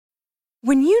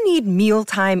When you need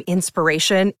mealtime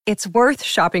inspiration, it's worth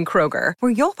shopping Kroger,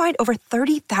 where you'll find over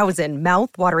 30,000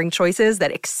 mouth-watering choices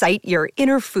that excite your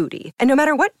inner foodie. And no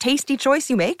matter what tasty choice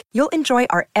you make, you'll enjoy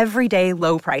our everyday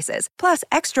low prices, plus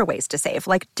extra ways to save,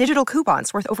 like digital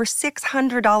coupons worth over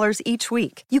 $600 each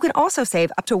week. You can also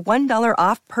save up to $1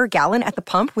 off per gallon at the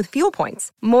pump with fuel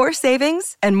points. More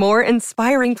savings and more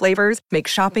inspiring flavors make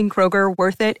shopping Kroger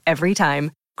worth it every time.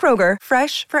 Kroger,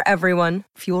 fresh for everyone.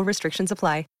 Fuel restrictions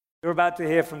apply. You're about to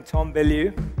hear from Tom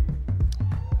Bilyeu.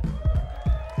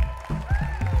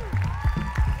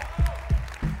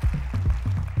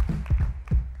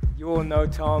 You all know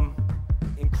Tom.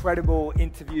 Incredible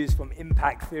interviews from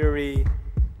Impact Theory.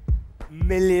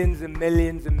 Millions and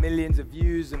millions and millions of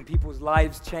views and people's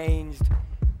lives changed.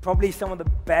 Probably some of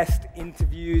the best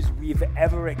interviews we've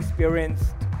ever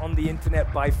experienced on the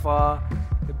internet by far.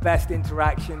 The best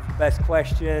interactions, the best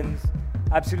questions.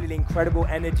 Absolutely incredible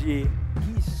energy.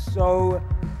 He's so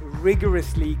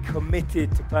rigorously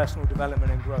committed to personal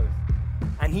development and growth.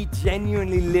 And he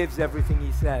genuinely lives everything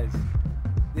he says.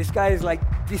 This guy is like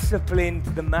disciplined to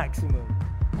the maximum.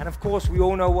 And of course, we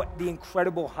all know what the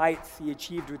incredible heights he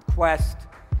achieved with Quest,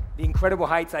 the incredible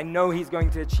heights I know he's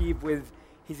going to achieve with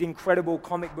his incredible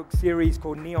comic book series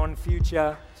called Neon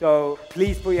Future. So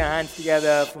please put your hands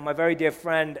together for my very dear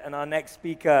friend and our next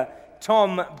speaker,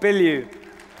 Tom Bilyeu.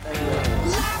 Thank you.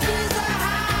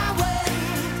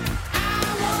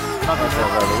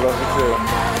 Love you too.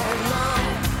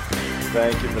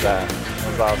 Thank you for that. That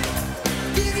was awesome.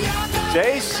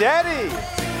 Jay Shetty,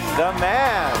 the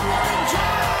man.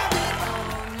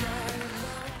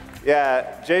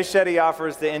 Yeah, Jay Shetty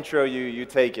offers to intro you, you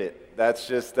take it. That's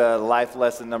just life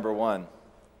lesson number one.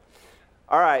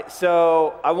 All right,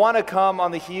 so I want to come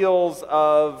on the heels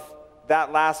of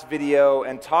that last video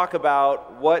and talk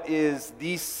about what is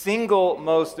the single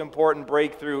most important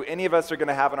breakthrough any of us are going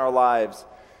to have in our lives.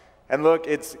 And look,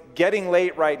 it's getting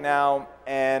late right now,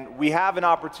 and we have an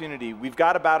opportunity. We've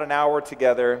got about an hour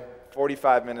together,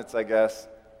 45 minutes, I guess.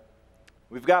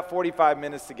 We've got 45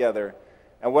 minutes together.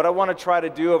 And what I want to try to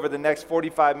do over the next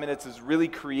 45 minutes is really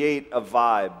create a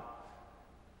vibe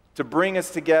to bring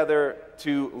us together,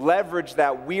 to leverage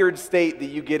that weird state that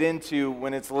you get into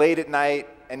when it's late at night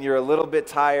and you're a little bit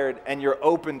tired and you're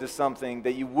open to something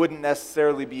that you wouldn't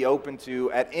necessarily be open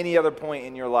to at any other point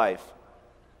in your life.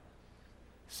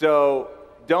 So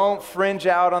don't fringe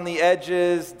out on the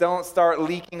edges. Don't start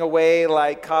leaking away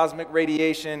like cosmic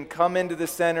radiation. Come into the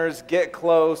centers, get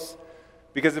close,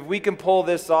 because if we can pull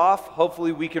this off,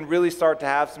 hopefully we can really start to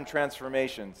have some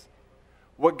transformations.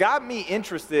 What got me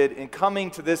interested in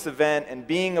coming to this event and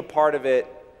being a part of it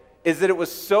is that it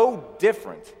was so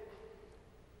different.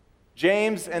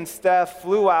 James and Steph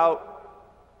flew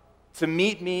out to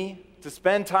meet me, to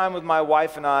spend time with my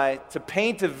wife and I, to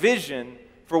paint a vision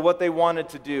for what they wanted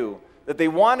to do, that they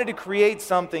wanted to create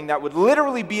something that would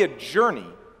literally be a journey,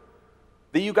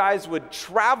 that you guys would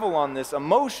travel on this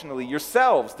emotionally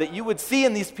yourselves, that you would see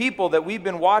in these people that we've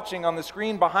been watching on the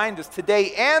screen behind us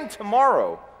today and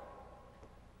tomorrow,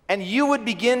 and you would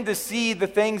begin to see the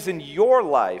things in your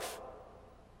life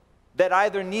that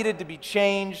either needed to be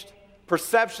changed,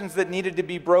 perceptions that needed to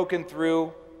be broken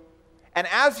through. And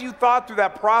as you thought through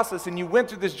that process and you went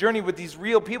through this journey with these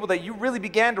real people, that you really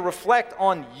began to reflect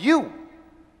on you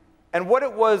and what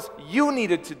it was you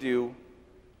needed to do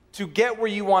to get where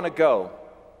you want to go.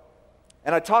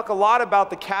 And I talk a lot about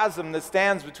the chasm that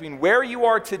stands between where you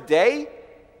are today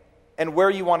and where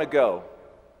you want to go.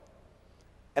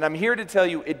 And I'm here to tell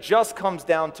you, it just comes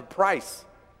down to price.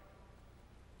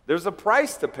 There's a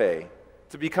price to pay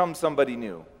to become somebody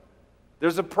new.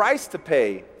 There's a price to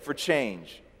pay for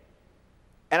change.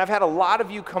 And I've had a lot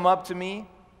of you come up to me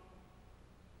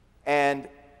and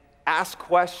ask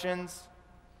questions,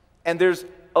 and there's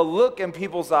a look in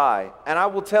people's eye. And I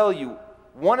will tell you,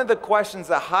 one of the questions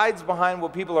that hides behind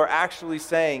what people are actually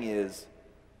saying is,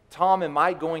 Tom, am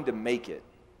I going to make it?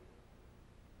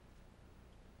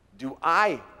 Do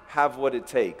I have what it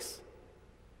takes?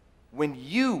 When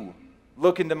you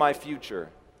look into my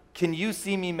future, can you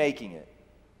see me making it?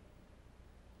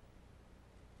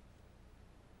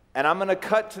 And I'm going to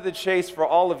cut to the chase for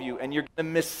all of you, and you're going to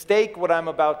mistake what I'm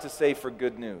about to say for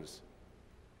good news.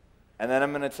 And then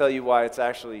I'm going to tell you why it's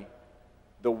actually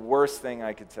the worst thing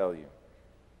I could tell you.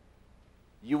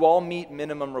 You all meet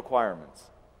minimum requirements.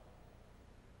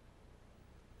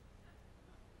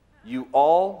 You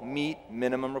all meet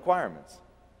minimum requirements.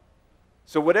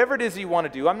 So whatever it is you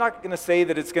want to do, I'm not going to say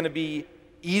that it's going to be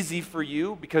easy for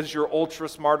you because you're ultra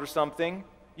smart or something.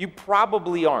 You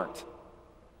probably aren't.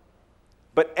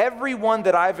 But everyone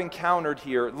that I've encountered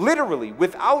here, literally,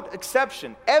 without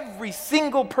exception, every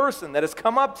single person that has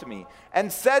come up to me and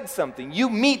said something, you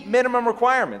meet minimum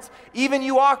requirements. Even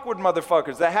you awkward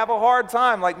motherfuckers that have a hard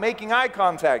time, like making eye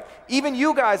contact. Even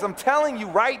you guys, I'm telling you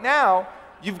right now,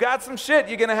 you've got some shit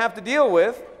you're going to have to deal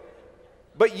with,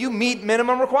 but you meet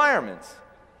minimum requirements.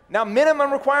 Now,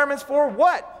 minimum requirements for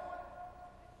what?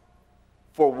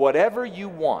 For whatever you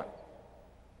want.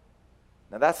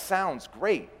 Now, that sounds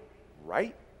great.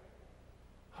 Right?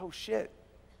 Oh shit.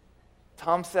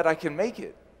 Tom said I can make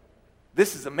it.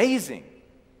 This is amazing.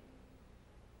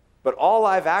 But all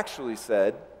I've actually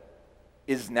said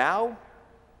is now,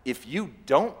 if you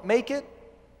don't make it,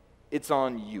 it's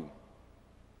on you.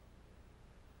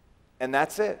 And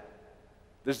that's it.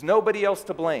 There's nobody else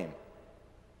to blame.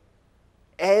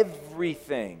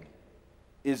 Everything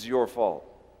is your fault.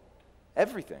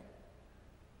 Everything.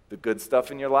 The good stuff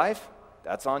in your life,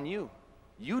 that's on you.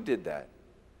 You did that.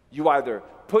 You either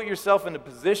put yourself in a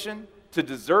position to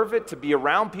deserve it, to be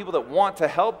around people that want to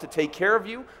help, to take care of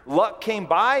you. Luck came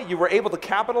by, you were able to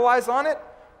capitalize on it.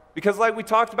 Because like we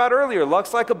talked about earlier,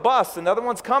 luck's like a bus, another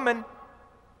one's coming.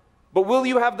 But will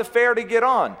you have the fare to get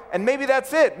on? And maybe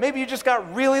that's it. Maybe you just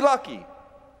got really lucky.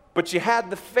 But you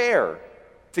had the fare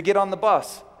to get on the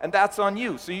bus, and that's on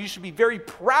you. So you should be very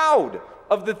proud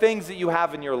of the things that you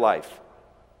have in your life.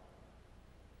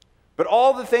 But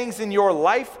all the things in your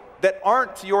life that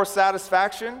aren't to your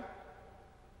satisfaction,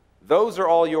 those are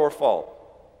all your fault.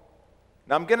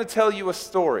 Now I'm going to tell you a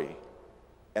story,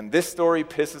 and this story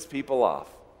pisses people off.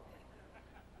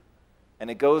 And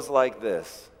it goes like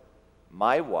this.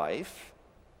 My wife,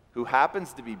 who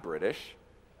happens to be British,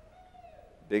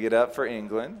 big it up for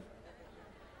England,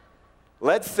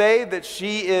 let's say that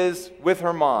she is with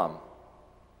her mom,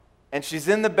 and she's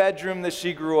in the bedroom that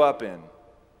she grew up in.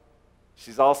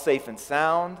 She's all safe and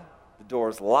sound, the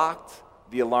door's locked,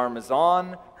 the alarm is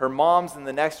on, her mom's in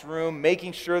the next room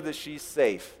making sure that she's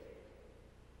safe.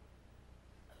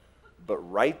 But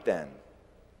right then,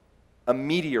 a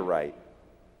meteorite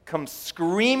comes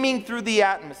screaming through the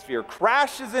atmosphere,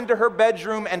 crashes into her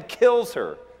bedroom and kills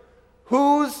her.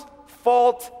 Whose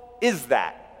fault is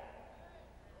that?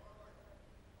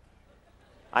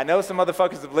 I know some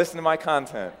motherfuckers have listened to my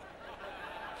content.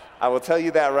 I will tell you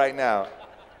that right now.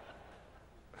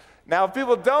 Now, if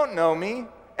people don't know me,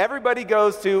 everybody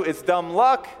goes to, it's dumb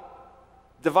luck,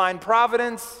 divine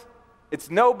providence, it's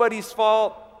nobody's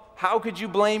fault, how could you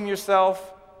blame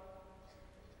yourself?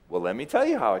 Well, let me tell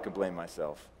you how I could blame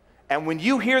myself. And when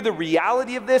you hear the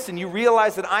reality of this and you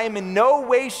realize that I am in no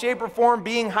way, shape, or form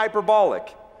being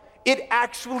hyperbolic, it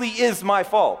actually is my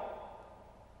fault.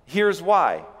 Here's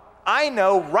why. I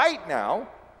know right now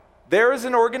there is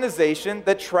an organization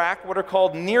that track what are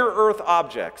called near-Earth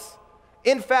objects.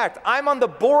 In fact, I'm on the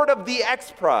board of the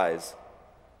X Prize.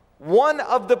 One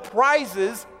of the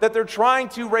prizes that they're trying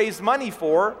to raise money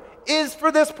for is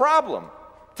for this problem,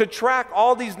 to track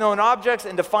all these known objects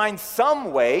and to find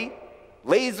some way,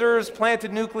 lasers,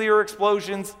 planted nuclear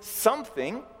explosions,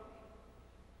 something,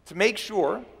 to make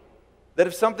sure that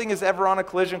if something is ever on a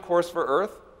collision course for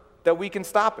Earth, that we can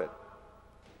stop it.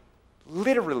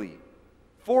 Literally,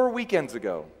 4 weekends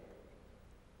ago,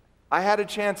 I had a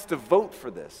chance to vote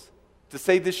for this, to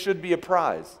say this should be a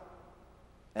prize,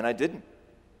 and I didn't.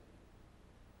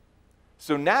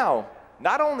 So now,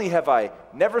 not only have I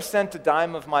never sent a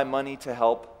dime of my money to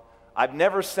help, I've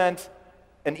never sent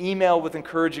an email with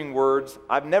encouraging words,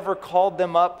 I've never called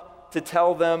them up to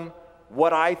tell them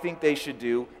what I think they should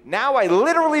do, now I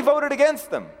literally voted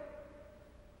against them.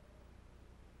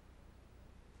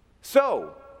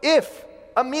 So, if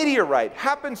a meteorite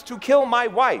happens to kill my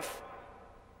wife,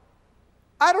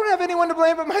 I don't have anyone to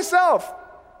blame but myself.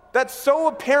 That's so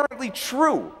apparently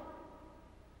true.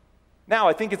 Now,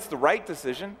 I think it's the right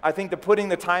decision. I think that putting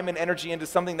the time and energy into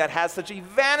something that has such a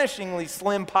vanishingly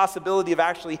slim possibility of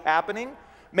actually happening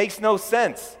makes no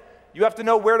sense. You have to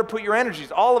know where to put your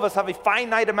energies. All of us have a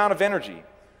finite amount of energy.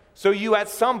 So you at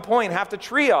some point have to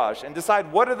triage and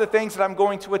decide what are the things that I'm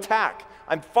going to attack.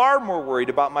 I'm far more worried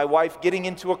about my wife getting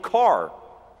into a car.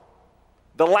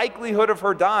 The likelihood of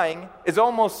her dying is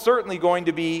almost certainly going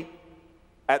to be,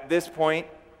 at this point,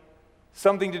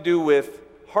 something to do with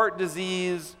heart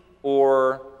disease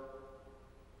or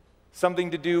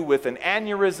something to do with an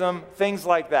aneurysm, things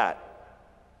like that.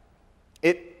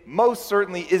 It most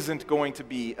certainly isn't going to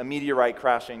be a meteorite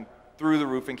crashing through the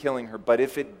roof and killing her, but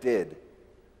if it did,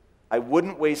 I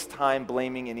wouldn't waste time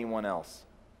blaming anyone else.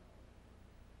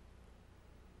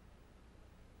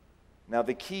 Now,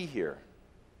 the key here,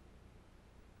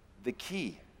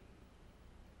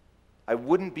 I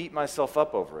wouldn't beat myself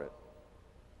up over it.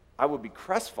 I would be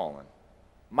crestfallen.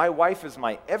 My wife is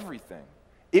my everything.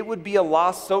 It would be a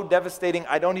loss so devastating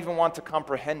I don't even want to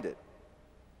comprehend it.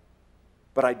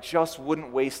 But I just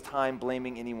wouldn't waste time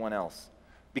blaming anyone else.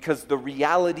 Because the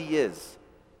reality is,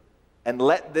 and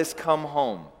let this come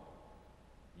home,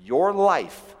 your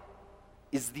life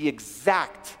is the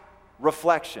exact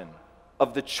reflection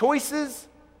of the choices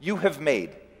you have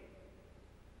made.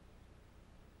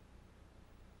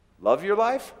 Love your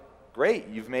life? Great,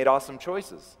 you've made awesome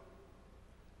choices.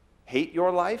 Hate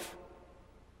your life?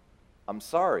 I'm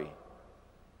sorry,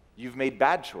 you've made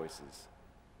bad choices.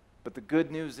 But the good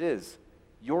news is,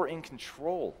 you're in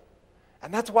control.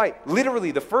 And that's why,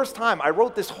 literally, the first time I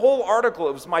wrote this whole article,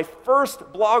 it was my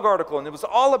first blog article, and it was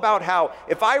all about how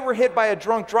if I were hit by a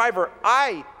drunk driver,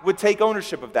 I would take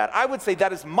ownership of that. I would say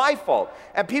that is my fault.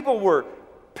 And people were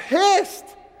pissed.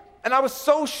 And I was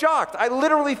so shocked. I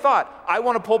literally thought, I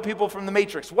want to pull people from the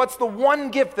Matrix. What's the one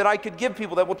gift that I could give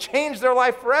people that will change their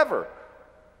life forever?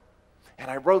 And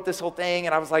I wrote this whole thing,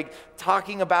 and I was like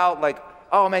talking about like,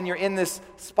 oh man, you're in this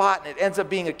spot, and it ends up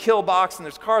being a kill box, and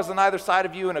there's cars on either side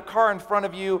of you, and a car in front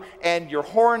of you, and your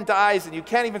horn dies, and you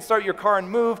can't even start your car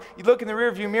and move. You look in the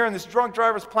rearview mirror, and this drunk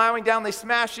driver's plowing down, they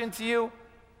smash into you,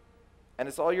 and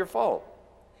it's all your fault.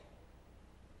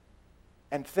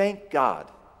 And thank God,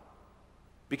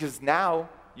 because now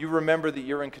you remember that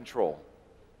you're in control.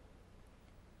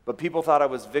 But people thought I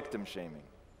was victim shaming.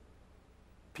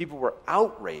 People were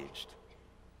outraged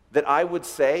that I would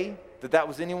say that that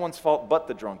was anyone's fault but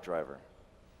the drunk driver.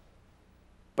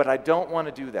 But I don't want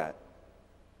to do that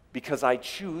because I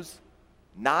choose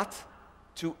not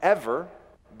to ever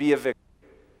be a victim.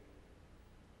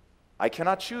 I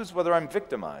cannot choose whether I'm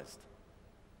victimized,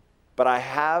 but I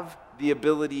have the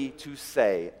ability to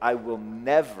say I will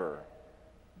never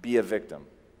be a victim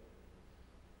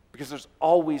because there's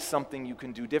always something you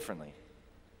can do differently.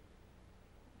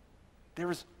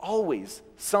 There is always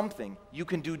something you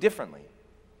can do differently.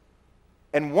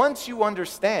 And once you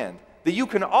understand that you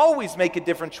can always make a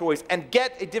different choice and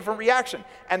get a different reaction,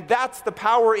 and that's the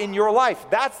power in your life,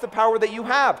 that's the power that you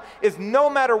have, is no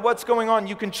matter what's going on,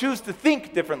 you can choose to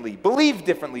think differently, believe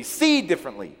differently, see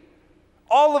differently.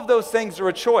 All of those things are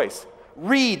a choice.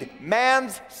 Read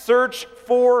Man's Search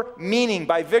for Meaning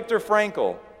by Viktor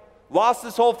Frankl. Lost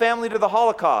his whole family to the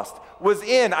Holocaust, was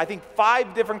in, I think,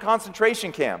 5 different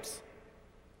concentration camps.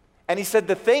 And he said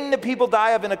the thing that people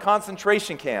die of in a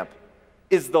concentration camp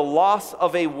is the loss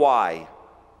of a why.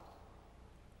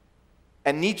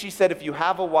 And Nietzsche said if you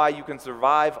have a why, you can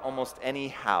survive almost any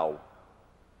how.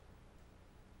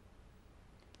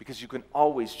 Because you can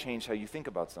always change how you think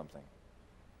about something.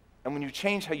 And when you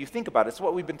change how you think about it, it's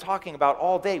what we've been talking about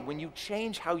all day. When you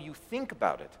change how you think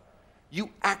about it, you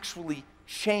actually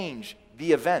change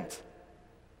the event.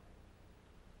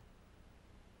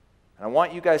 And I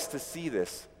want you guys to see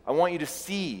this. I want you to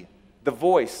see the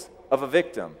voice of a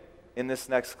victim in this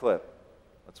next clip.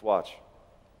 Let's watch.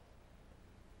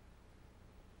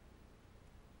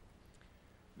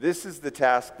 This is the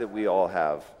task that we all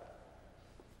have.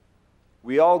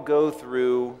 We all go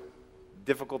through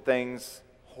difficult things,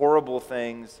 horrible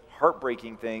things,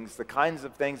 heartbreaking things, the kinds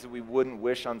of things that we wouldn't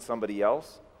wish on somebody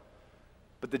else.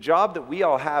 But the job that we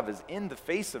all have is in the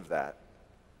face of that.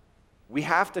 We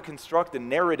have to construct a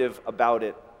narrative about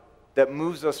it that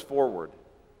moves us forward.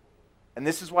 And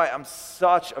this is why I'm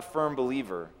such a firm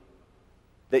believer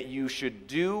that you should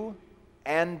do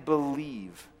and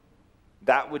believe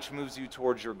that which moves you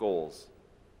towards your goals.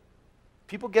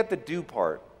 People get the do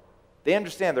part. They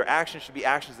understand their actions should be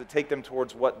actions that take them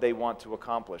towards what they want to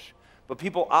accomplish. But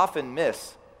people often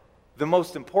miss the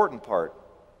most important part,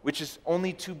 which is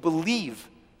only to believe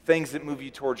things that move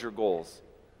you towards your goals.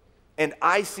 And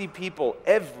I see people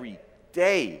every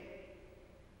day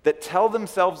that tell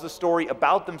themselves a story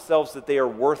about themselves that they are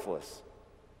worthless,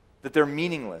 that they're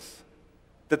meaningless,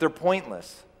 that they're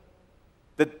pointless,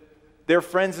 that their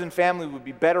friends and family would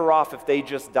be better off if they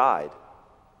just died.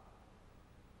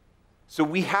 So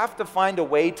we have to find a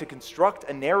way to construct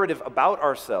a narrative about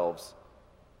ourselves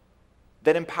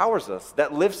that empowers us,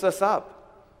 that lifts us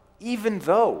up, even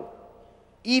though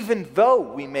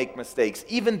we make mistakes,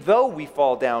 even though we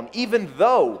fall down, even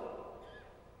though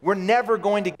we're never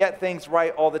going to get things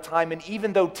right all the time, and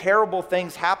even though terrible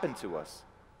things happen to us,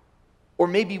 or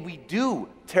maybe we do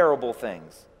terrible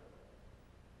things.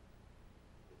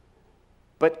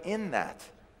 But in that,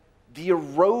 the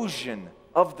erosion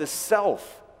of the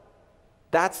self,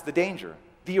 that's the danger.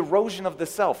 The erosion of the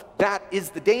self, that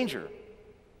is the danger.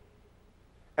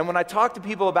 And when I talk to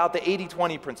people about the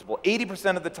 80-20 principle,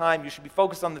 80% of the time you should be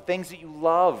focused on the things that you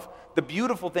love, the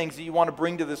beautiful things that you want to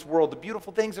bring to this world, the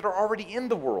beautiful things that are already in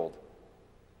the world.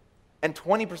 And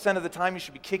 20% of the time, you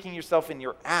should be kicking yourself in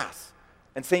your ass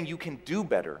and saying you can do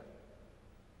better.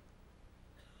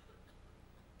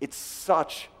 It's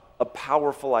such a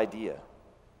powerful idea.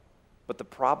 But the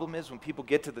problem is when people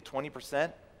get to the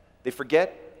 20%, they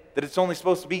forget that it's only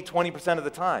supposed to be 20% of the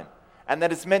time. And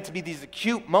that it's meant to be these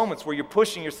acute moments where you're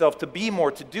pushing yourself to be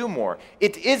more, to do more.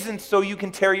 It isn't so you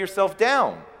can tear yourself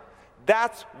down.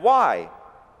 That's why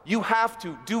you have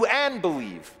to do and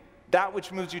believe that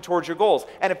which moves you towards your goals.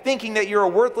 And if thinking that you're a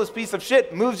worthless piece of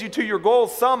shit moves you to your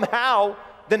goals somehow,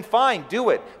 then fine, do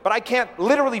it. But I can't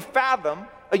literally fathom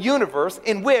a universe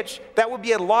in which that would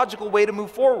be a logical way to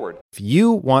move forward. If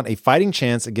you want a fighting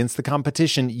chance against the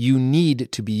competition, you need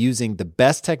to be using the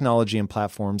best technology and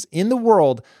platforms in the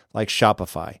world like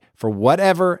Shopify. For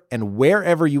whatever and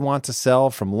wherever you want to sell,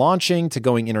 from launching to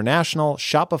going international,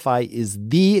 Shopify is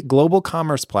the global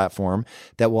commerce platform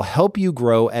that will help you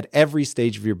grow at every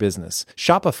stage of your business.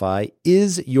 Shopify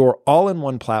is your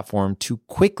all-in-one platform to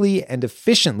quickly and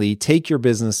efficiently take your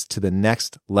business to the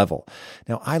next level.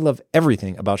 Now, I love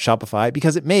everything about Shopify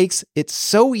because it makes it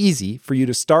so easy for you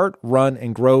to start, run,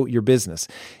 and grow your business.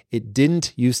 It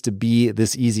didn't used to be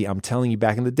this easy. I'm telling you,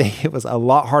 back in the day, it was a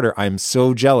lot harder. I'm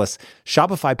so jealous.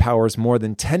 Shopify powers more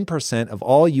than 10% of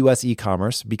all US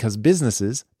e-commerce because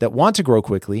businesses that want to grow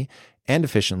quickly and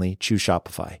efficiently choose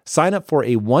Shopify. Sign up for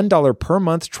a $1 per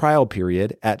month trial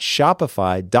period at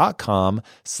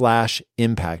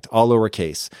shopify.com/impact, all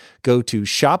lowercase. Go to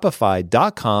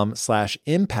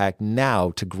shopify.com/impact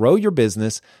now to grow your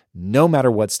business no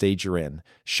matter what stage you're in.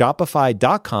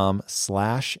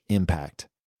 Shopify.com/impact.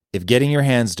 If getting your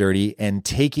hands dirty and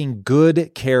taking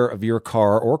good care of your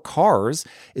car or cars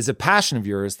is a passion of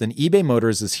yours, then eBay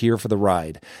Motors is here for the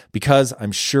ride. Because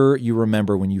I'm sure you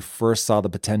remember when you first saw the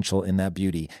potential in that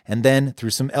beauty. And then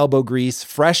through some elbow grease,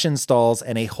 fresh installs,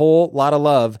 and a whole lot of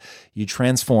love, you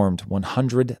transformed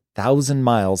 100,000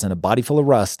 miles and a body full of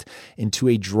rust into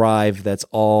a drive that's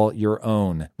all your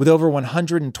own. With over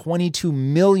 122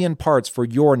 million parts for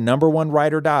your number one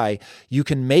ride or die, you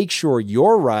can make sure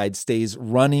your ride stays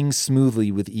running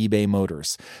smoothly with eBay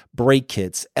Motors. Brake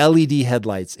kits, LED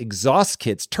headlights, exhaust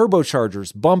kits,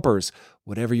 turbochargers, bumpers,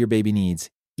 whatever your baby needs,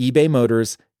 eBay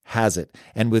Motors has it.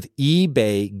 And with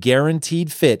eBay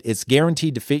Guaranteed Fit, it's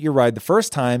guaranteed to fit your ride the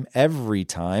first time, every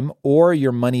time, or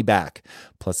your money back.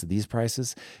 Plus, at these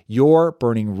prices, you're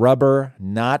burning rubber,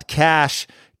 not cash.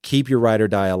 Keep your ride or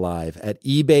die alive at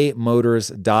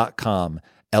ebaymotors.com.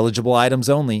 Eligible items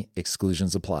only.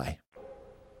 Exclusions apply.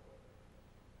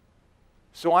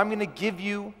 So I'm going to give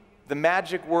you the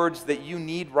magic words that you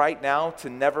need right now to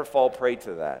never fall prey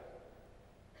to that.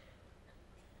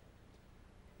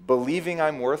 Believing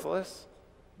I'm worthless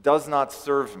does not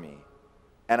serve me,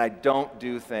 and I don't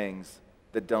do things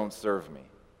that don't serve me.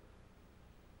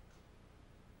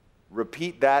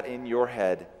 Repeat that in your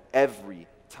head every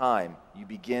time you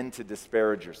begin to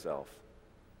disparage yourself.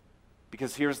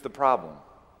 Because here's the problem.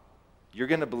 You're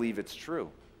going to believe it's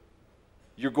true.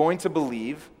 You're going to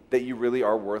believe that you really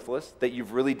are worthless, that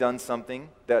you've really done something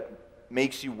that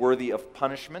makes you worthy of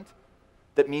punishment,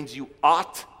 that means you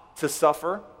ought to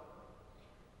suffer.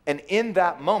 And in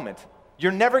that moment,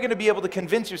 you're never going to be able to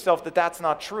convince yourself that that's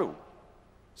not true.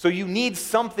 So you need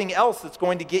something else that's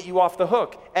going to get you off the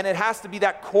hook. And it has to be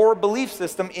that core belief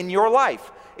system in your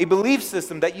life. A belief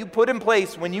system that you put in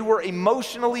place when you were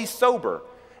emotionally sober.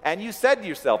 And you said to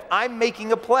yourself, I'm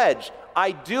making a pledge.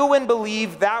 I do and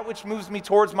believe that which moves me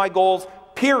towards my goals,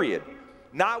 period.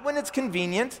 Not when it's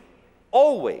convenient,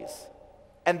 always.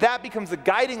 And that becomes the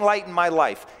guiding light in my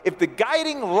life. If the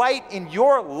guiding light in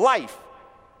your life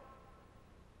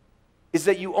is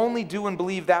that you only do and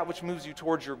believe that which moves you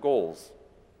towards your goals,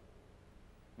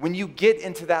 when you get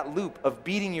into that loop of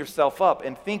beating yourself up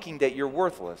and thinking that you're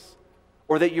worthless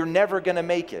or that you're never going to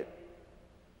make it,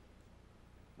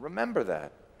 remember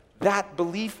that. That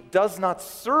belief does not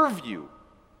serve you.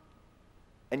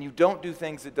 And you don't do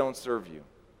things that don't serve you.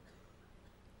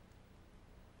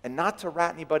 And not to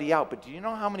rat anybody out, but do you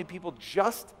know how many people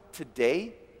just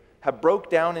today have broke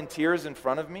down in tears in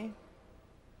front of me?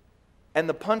 And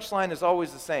the punchline is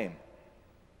always the same.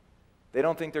 They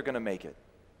don't think they're going to make it.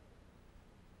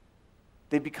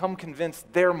 They become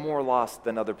convinced they're more lost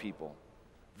than other people.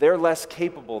 They're less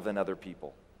capable than other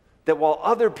people. That while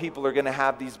other people are going to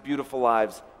have these beautiful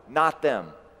lives, not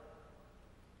them.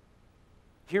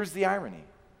 Here's the irony.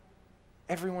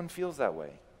 Everyone feels that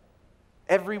way.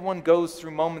 Everyone goes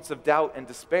through moments of doubt and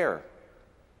despair.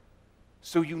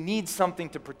 So you need something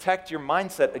to protect your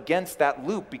mindset against that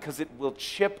loop because it will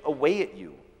chip away at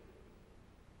you.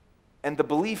 And the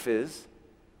belief is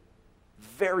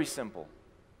very simple.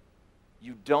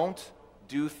 You don't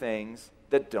do things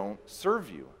that don't serve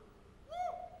you.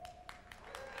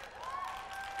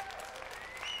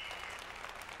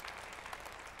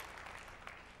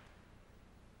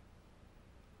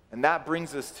 And that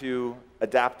brings us to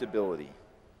adaptability.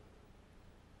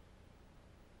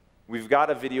 We've got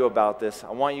a video about this.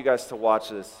 I want you guys to watch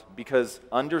this because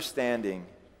understanding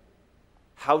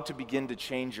how to begin to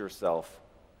change yourself,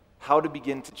 how to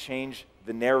begin to change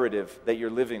the narrative that you're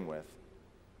living with,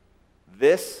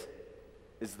 this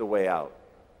is the way out.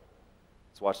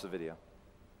 Let's watch the video.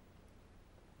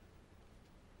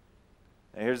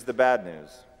 And here's the bad news.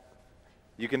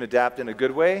 You can adapt in a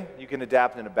good way, you can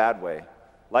adapt in a bad way.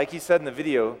 Like he said in the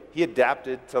video, he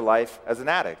adapted to life as an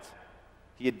addict.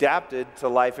 He adapted to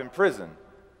life in prison.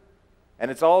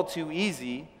 And it's all too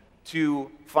easy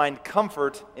to find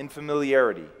comfort in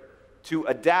familiarity, to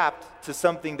adapt to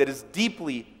something that is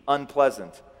deeply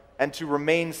unpleasant, and to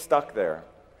remain stuck there.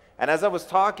 And as I was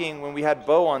talking when we had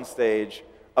Bo on stage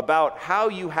about how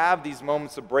you have these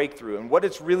moments of breakthrough and what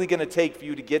it's really going to take for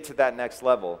you to get to that next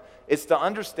level, it's to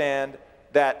understand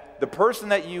that the person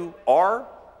that you are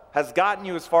has gotten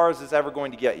you as far as it's ever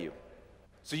going to get you.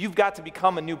 So you've got to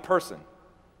become a new person.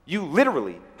 You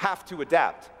literally have to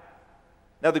adapt.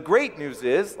 Now the great news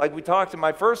is, like we talked in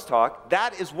my first talk,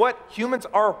 that is what humans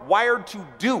are wired to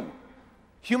do.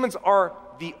 Humans are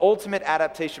the ultimate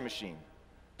adaptation machine.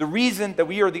 The reason that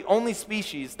we are the only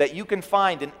species that you can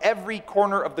find in every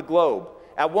corner of the globe.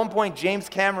 At one point, James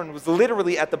Cameron was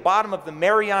literally at the bottom of the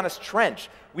Marianas Trench.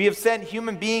 We have sent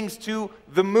human beings to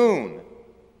the moon.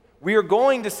 We are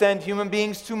going to send human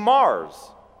beings to Mars.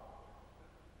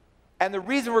 And the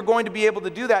reason we're going to be able to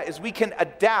do that is we can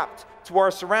adapt to our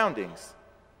surroundings.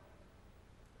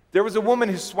 There was a woman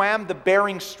who swam the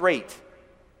Bering Strait.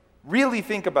 Really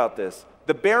think about this.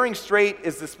 The Bering Strait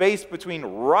is the space between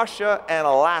Russia and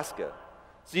Alaska.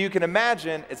 So you can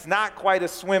imagine it's not quite a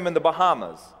swim in the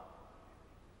Bahamas.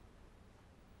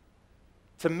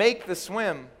 To make the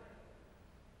swim,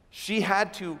 she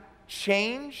had to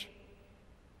change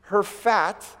her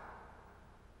fat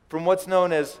from what's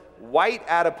known as white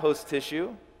adipose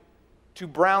tissue to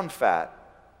brown fat.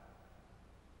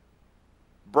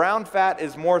 Brown fat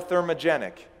is more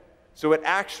thermogenic, so it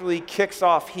actually kicks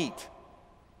off heat.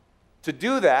 To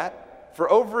do that,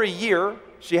 for over a year,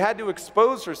 she had to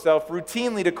expose herself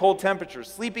routinely to cold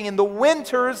temperatures, sleeping in the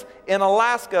winters in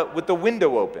Alaska with the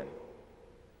window open.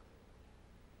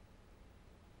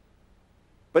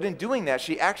 But in doing that,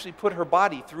 she actually put her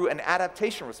body through an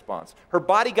adaptation response. Her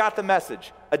body got the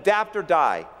message, adapt or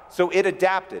die. So it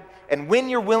adapted. And when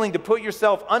you're willing to put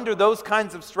yourself under those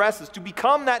kinds of stresses to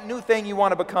become that new thing you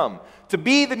want to become, to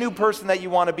be the new person that you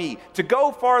want to be, to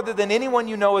go farther than anyone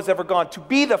you know has ever gone, to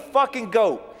be the fucking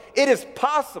GOAT, it is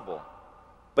possible.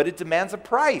 But it demands a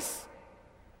price.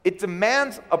 It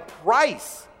demands a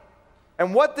price.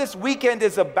 And what this weekend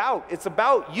is about, it's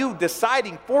about you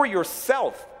deciding for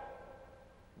yourself,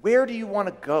 where do you want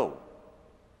to go?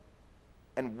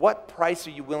 And what price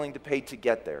are you willing to pay to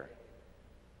get there?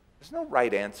 There's no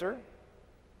right answer.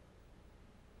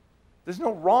 There's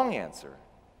no wrong answer.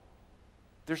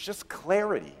 There's just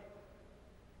clarity.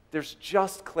 There's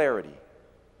just clarity.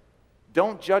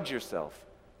 Don't judge yourself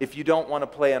if you don't want to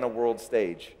play on a world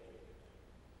stage.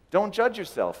 Don't judge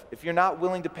yourself if you're not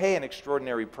willing to pay an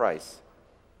extraordinary price.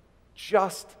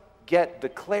 Just get the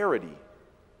clarity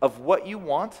of what you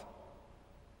want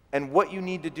and what you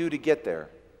need to do to get there.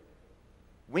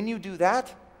 When you do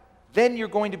that, then you're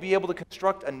going to be able to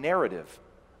construct a narrative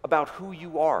about who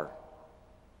you are.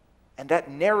 And that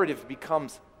narrative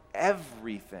becomes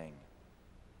everything.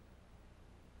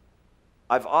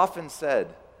 I've often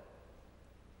said,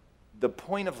 the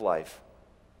point of life,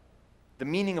 the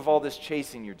meaning of all this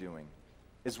chasing you're doing,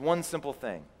 is one simple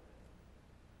thing.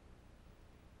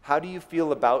 How do you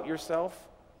feel about yourself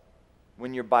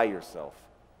when you're by yourself?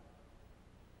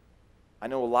 I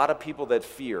know a lot of people that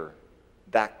fear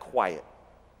that quiet.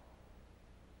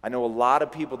 I know a lot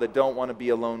of people that don't want to be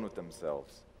alone with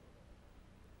themselves.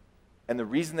 And the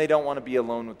reason they don't want to be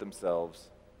alone with themselves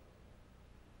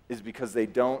is because they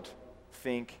don't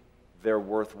think they're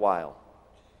worthwhile.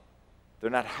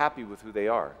 They're not happy with who they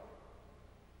are.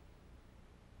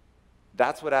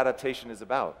 That's what adaptation is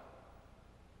about.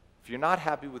 If you're not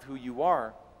happy with who you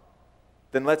are,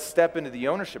 then let's step into the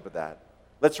ownership of that.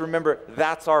 Let's remember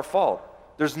that's our fault.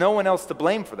 There's no one else to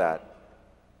blame for that.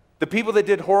 The people that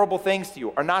did horrible things to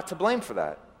you are not to blame for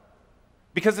that.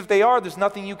 Because if they are, there's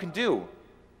nothing you can do.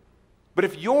 But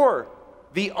if you're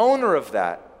the owner of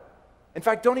that, in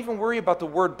fact, don't even worry about the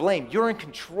word blame. You're in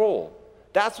control.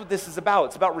 That's what this is about.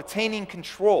 It's about retaining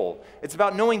control. It's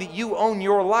about knowing that you own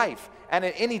your life. And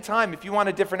at any time, if you want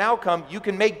a different outcome, you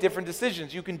can make different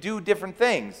decisions. You can do different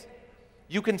things.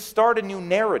 You can start a new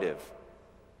narrative.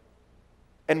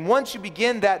 And once you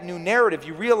begin that new narrative,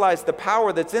 you realize the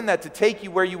power that's in that to take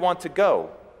you where you want to go.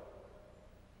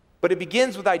 But it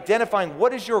begins with identifying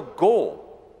what is your goal.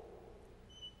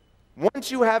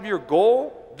 Once you have your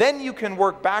goal, then you can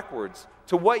work backwards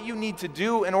to what you need to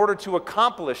do in order to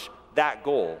accomplish that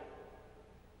goal.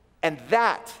 And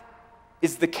that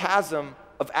is the chasm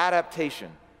of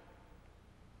adaptation.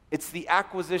 It's the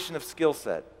acquisition of skill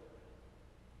set.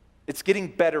 It's getting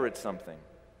better at something.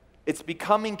 It's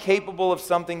becoming capable of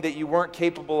something that you weren't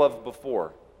capable of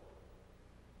before.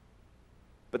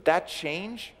 But that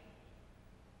change,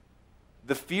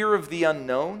 the fear of the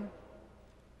unknown,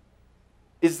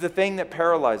 is the thing that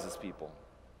paralyzes people.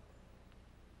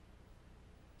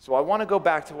 So I want to go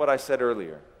back to what I said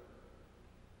earlier.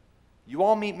 You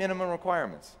all meet minimum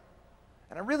requirements.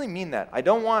 And I really mean that. I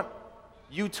don't want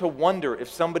you to wonder if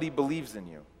somebody believes in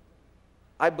you.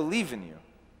 I believe in you.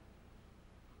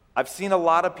 I've seen a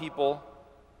lot of people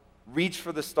reach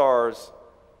for the stars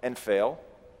and fail.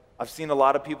 I've seen a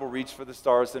lot of people reach for the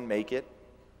stars and make it.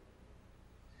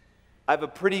 I have a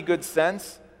pretty good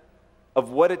sense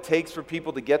of what it takes for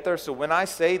people to get there. So when I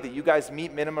say that you guys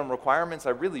meet minimum requirements,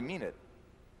 I really mean it.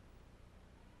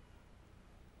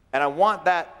 And I want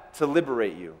that to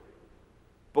liberate you.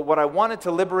 But what I want it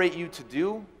to liberate you to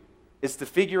do is to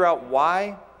figure out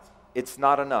why it's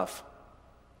not enough.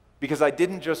 Because I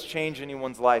didn't just change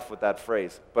anyone's life with that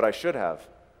phrase, but I should have.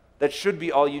 That should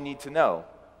be all you need to know.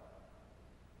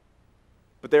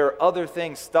 But there are other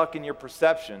things stuck in your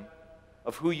perception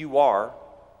of who you are,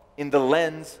 in the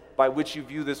lens by which you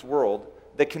view this world,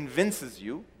 that convinces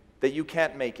you that you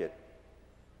can't make it.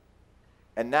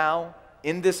 And now,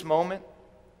 in this moment,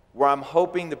 where I'm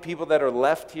hoping the people that are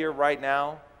left here right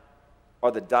now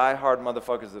are the die-hard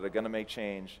motherfuckers that are going to make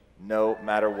change no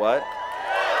matter what.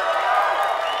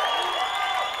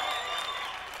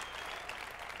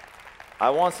 I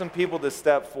want some people to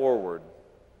step forward,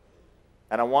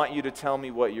 and I want you to tell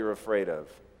me what you're afraid of.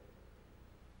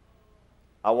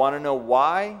 I want to know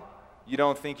why you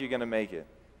don't think you're going to make it.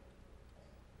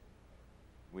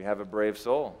 We have a brave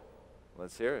soul.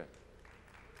 Let's hear it.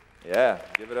 Yeah,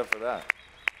 give it up for that.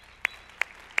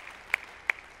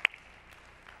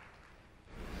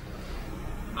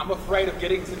 I'm afraid of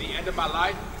getting to the end of my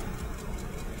life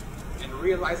and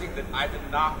realizing that I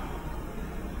did not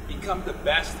become the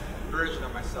best version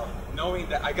of myself, knowing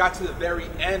that I got to the very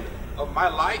end of my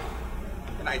life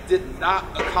and I did not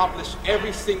accomplish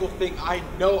every single thing I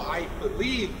know I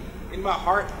believe in my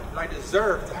heart that I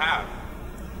deserve to have.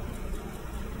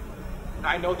 And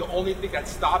I know the only thing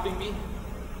that's stopping me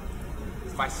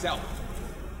is myself.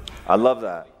 I love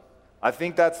that. I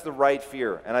think that's the right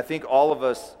fear, and I think all of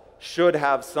us should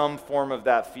have some form of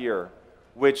that fear,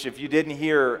 which, if you didn't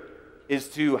hear, is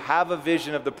to have a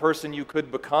vision of the person you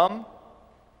could become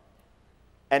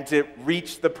and to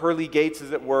reach the pearly gates,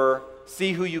 as it were,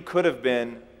 see who you could have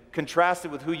been, contrast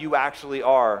it with who you actually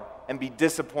are, and be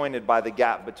disappointed by the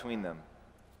gap between them.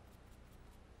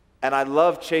 And I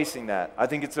love chasing that. I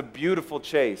think it's a beautiful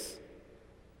chase.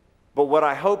 But what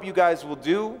I hope you guys will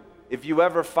do, if you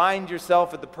ever find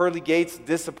yourself at the pearly gates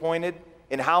disappointed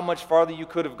in how much farther you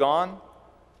could have gone,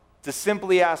 to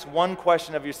simply ask one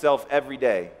question of yourself every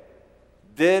day.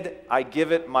 Did I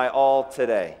give it my all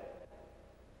today?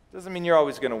 Doesn't mean you're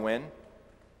always going to win.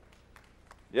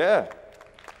 Yeah.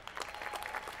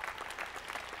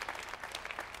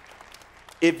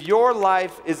 If your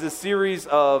life is a series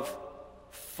of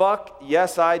fuck,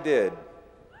 yes, I did,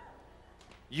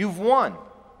 you've won.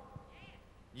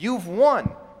 You've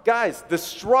won. Guys, the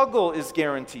struggle is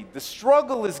guaranteed. The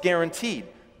struggle is guaranteed.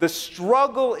 The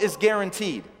struggle is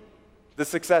guaranteed. The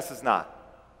success is not.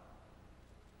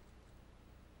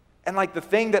 And like the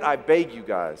thing that I beg you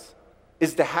guys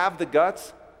is to have the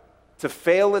guts to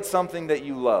fail at something that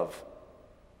you love.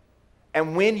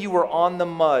 And when you are on the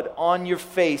mud, on your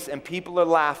face, and people are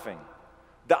laughing,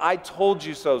 the I told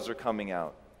you so's are coming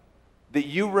out, that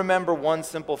you remember one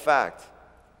simple fact.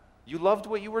 You loved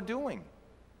what you were doing.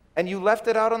 And you left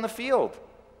it out on the field.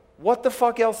 What the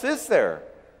fuck else is there?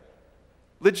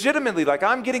 Legitimately, like,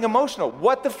 I'm getting emotional.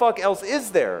 What the fuck else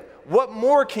is there? What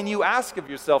more can you ask of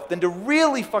yourself than to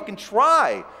really fucking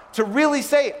try, to really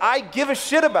say, I give a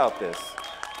shit about this?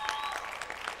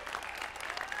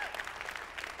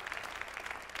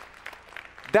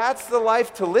 That's the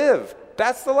life to live.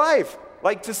 That's the life.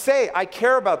 Like, to say, I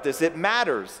care about this. It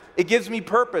matters. It gives me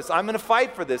purpose. I'm going to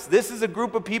fight for this. This is a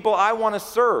group of people I want to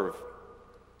serve.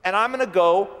 And I'm going to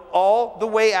go all the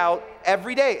way out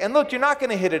every day. And look, you're not going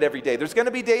to hit it every day. There's going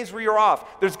to be days where you're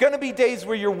off. There's going to be days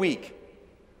where you're weak.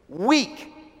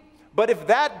 Weak. But if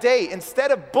that day,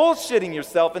 instead of bullshitting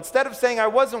yourself, instead of saying I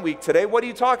wasn't weak today, what are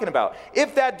you talking about?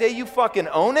 If that day you fucking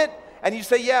own it And you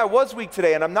say, yeah, I was weak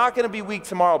today, and I'm not going to be weak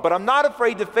tomorrow, but I'm not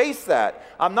afraid to face that.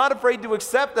 I'm not afraid to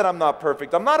accept that I'm not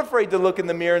perfect. I'm not afraid to look in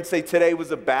the mirror and say today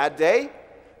was a bad day,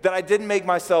 that I didn't make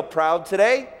myself proud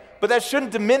today. But that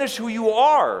shouldn't diminish who you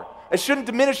are. It shouldn't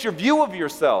diminish your view of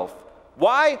yourself.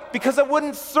 Why? Because it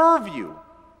wouldn't serve you.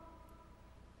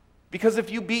 Because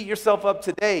if you beat yourself up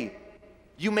today,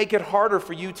 you make it harder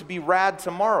for you to be rad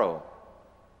tomorrow.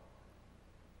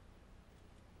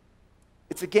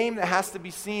 It's a game that has to be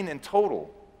seen in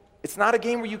total. It's not a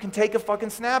game where you can take a fucking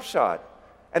snapshot.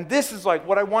 And this is like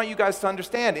what I want you guys to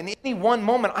understand. In any one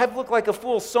moment, I've looked like a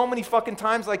fool so many fucking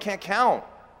times I can't count.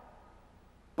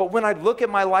 But when I look at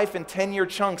my life in 10-year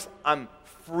chunks, I'm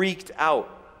freaked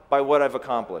out by what I've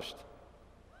accomplished.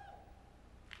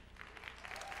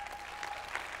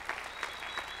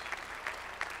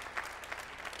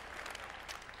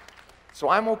 So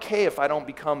I'm okay if I don't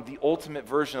become the ultimate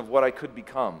version of what I could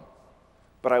become,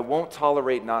 but I won't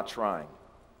tolerate not trying.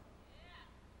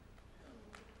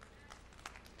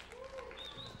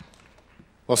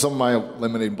 Well, some of my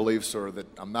limiting beliefs are that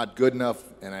I'm not good enough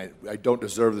and I don't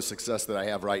deserve the success that I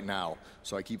have right now.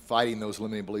 So I keep fighting those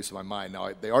limiting beliefs in my mind.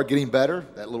 Now, they are getting better.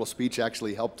 That little speech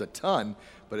actually helped a ton,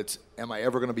 but it's, am I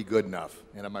ever going to be good enough?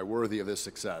 And am I worthy of this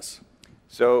success?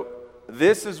 So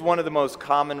this is one of the most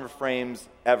common refrains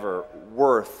ever.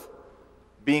 Worth,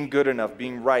 being good enough,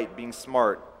 being right, being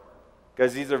smart.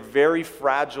 Guys, these are very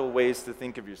fragile ways to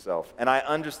think of yourself. And I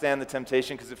understand the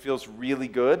temptation because it feels really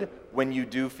good when you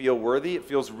do feel worthy. It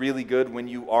feels really good when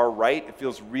you are right. It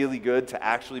feels really good to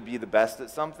actually be the best at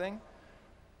something.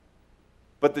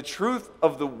 But the truth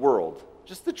of the world,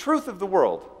 just the truth of the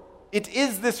world, it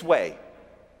is this way.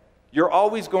 You're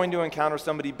always going to encounter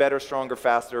somebody better, stronger,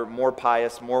 faster, more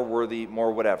pious, more worthy,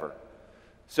 more whatever.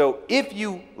 So if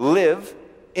you live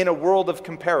in a world of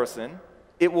comparison,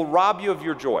 it will rob you of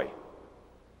your joy.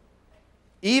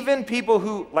 Even people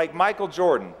who, like Michael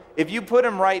Jordan, if you put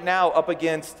him right now up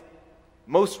against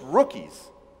most rookies,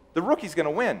 the rookie's going to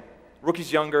win.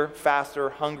 Rookie's younger, faster,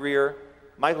 hungrier.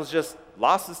 Michael's just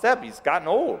lost a step. He's gotten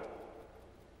old.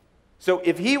 So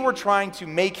if he were trying to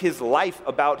make his life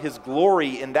about his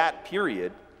glory in that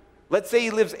period, let's say he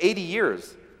lives 80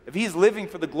 years. If he's living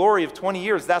for the glory of 20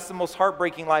 years, that's the most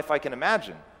heartbreaking life I can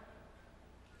imagine.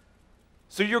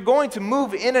 So you're going to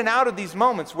move in and out of these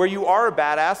moments where you are a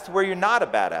badass to where you're not a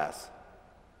badass.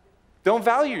 Don't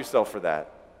value yourself for that.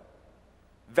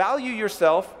 Value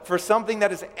yourself for something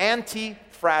that is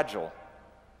anti-fragile.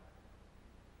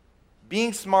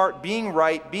 Being smart, being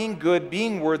right, being good,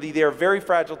 being worthy, they are very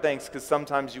fragile things because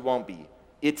sometimes you won't be.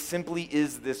 It simply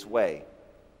is this way.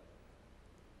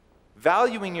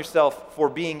 Valuing yourself for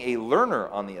being a learner,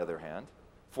 on the other hand,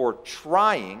 for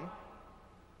trying,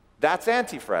 that's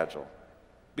anti-fragile.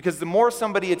 Because the more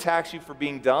somebody attacks you for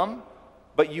being dumb,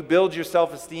 but you build your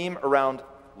self-esteem around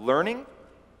learning,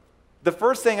 the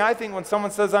first thing I think when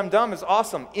someone says I'm dumb is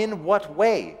awesome. In what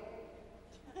way?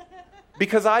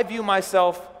 Because I view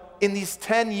myself in these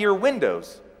 10-year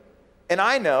windows. And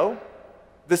I know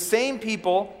the same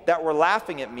people that were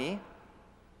laughing at me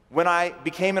when I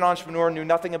became an entrepreneur, knew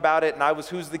nothing about it, and I was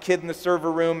who's the kid in the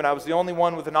server room, and I was the only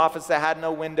one with an office that had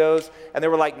no windows, and there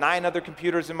were like 9 other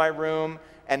computers in my room,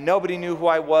 and nobody knew who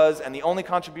I was, and the only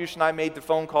contribution I made to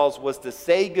phone calls was to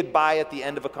say goodbye at the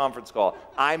end of a conference call.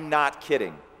 I'm not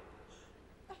kidding.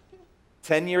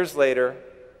 10 years later,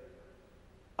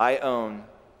 I own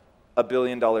a $1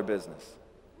 billion business.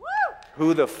 Woo!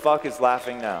 Who the fuck is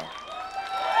laughing now?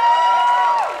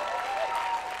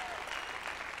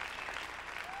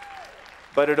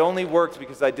 But it only worked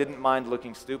because I didn't mind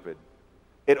looking stupid.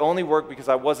 It only worked because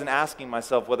I wasn't asking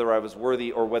myself whether I was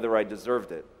worthy or whether I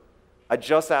deserved it. I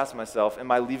just asked myself, am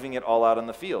I leaving it all out on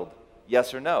the field?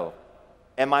 Yes or no?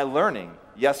 Am I learning?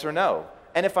 Yes or no?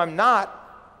 And if I'm not,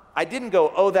 I didn't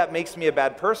go, oh, that makes me a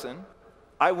bad person.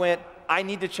 I went, I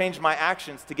need to change my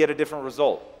actions to get a different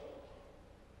result.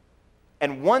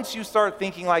 And once you start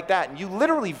thinking like that, and you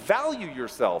literally value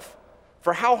yourself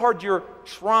for how hard you're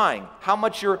trying, how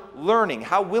much you're learning,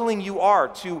 how willing you are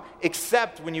to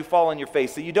accept when you fall on your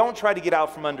face, that you don't try to get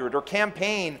out from under it or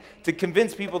campaign to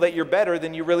convince people that you're better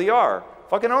than you really are.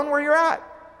 Fucking own where you're at.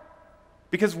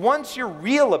 Because once you're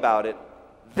real about it,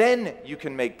 then you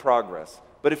can make progress.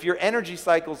 But if your energy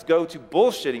cycles go to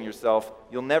bullshitting yourself,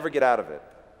 you'll never get out of it.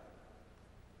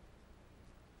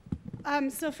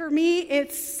 So for me,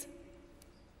 it's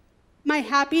my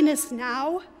happiness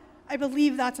now. I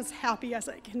believe that's as happy as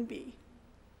I can be.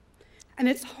 And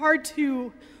it's hard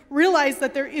to realize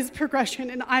that there is progression,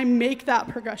 and I make that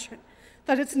progression.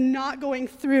 That it's not going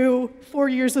through 4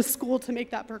 years of school to make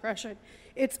that progression.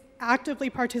 It's actively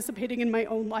participating in my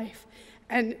own life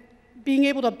and being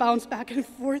able to bounce back and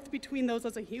forth between those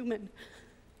as a human.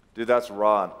 Dude, that's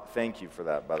raw. Thank you for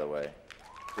that, by the way.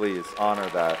 Please honor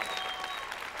that.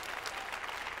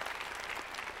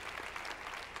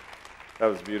 That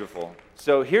was beautiful.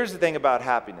 So here's the thing about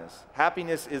happiness.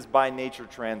 Happiness is by nature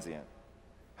transient.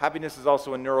 Happiness is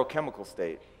also a neurochemical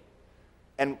state.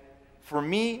 And for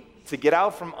me to get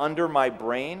out from under my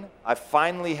brain, I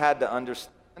finally had to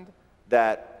understand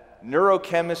that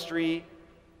neurochemistry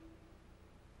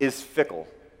is fickle,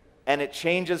 and it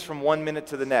changes from 1 minute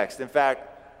to the next. In fact,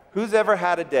 who's ever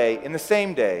had a day, in the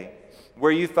same day,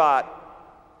 where you thought,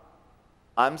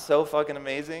 I'm so fucking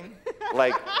amazing?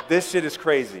 Like, this shit is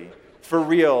crazy. For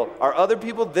real, are other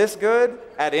people this good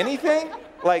at anything?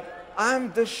 Like,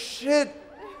 I'm the shit.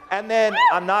 And then,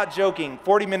 I'm not joking,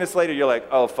 40 minutes later, you're like,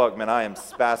 oh, fuck, man, I am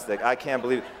spastic. I can't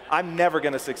believe it. I'm never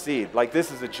going to succeed. Like, this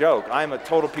is a joke. I'm a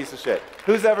total piece of shit.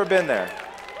 Who's ever been there?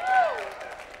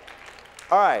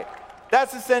 All right.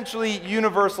 That's essentially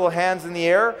universal hands in the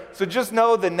air. So just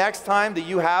know the next time that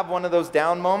you have one of those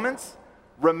down moments,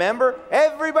 remember,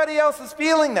 everybody else is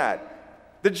feeling that.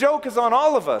 The joke is on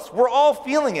all of us. We're all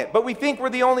feeling it, but we think we're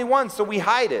the only ones, so we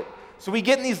hide it. So we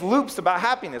get in these loops about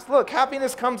happiness. Look,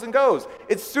 happiness comes and goes.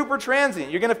 It's super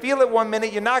transient. You're going to feel it 1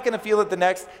 minute, you're not going to feel it the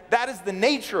next. That is the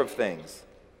nature of things.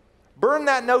 Burn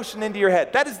that notion into your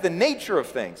head. That is the nature of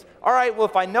things. All right, well,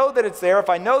 if I know that it's there, if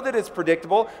I know that it's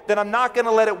predictable, then I'm not going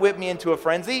to let it whip me into a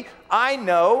frenzy. I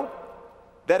know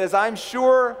that, as I'm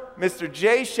sure Mr.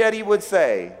 Jay Shetty would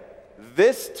say,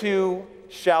 this too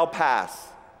shall pass.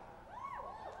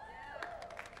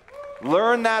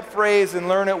 Learn that phrase and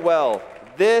learn it well.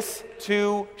 This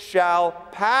too shall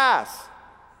pass.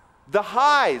 The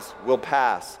highs will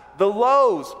pass. The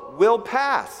lows will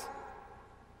pass.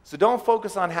 So don't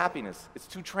focus on happiness. It's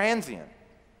too transient.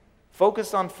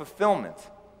 Focus on fulfillment.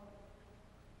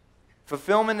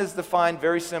 Fulfillment is defined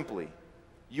very simply.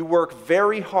 You work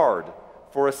very hard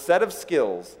for a set of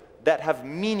skills that have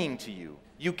meaning to you.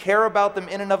 You care about them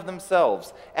in and of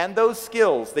themselves. And those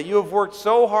skills that you have worked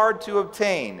so hard to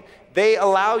obtain, they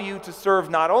allow you to serve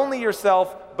not only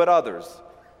yourself, but others.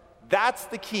 That's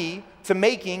the key to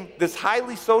making this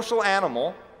highly social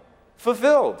animal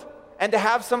fulfilled and to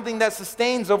have something that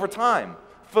sustains over time.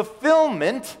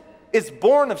 Fulfillment is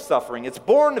born of suffering. It's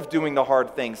born of doing the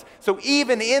hard things. So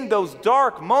even in those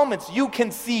dark moments, you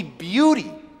can see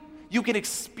beauty. You can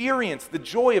experience the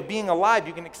joy of being alive.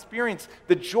 You can experience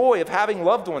the joy of having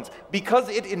loved ones because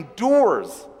it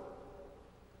endures.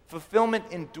 Fulfillment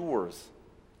endures.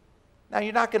 Now,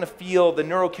 you're not going to feel the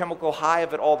neurochemical high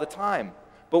of it all the time.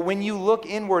 But when you look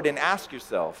inward and ask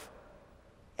yourself,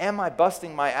 am I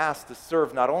busting my ass to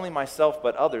serve not only myself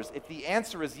but others? If the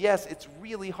answer is yes, it's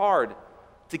really hard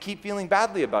to keep feeling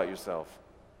badly about yourself.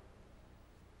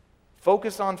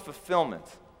 Focus on fulfillment,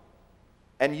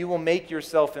 and you will make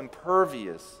yourself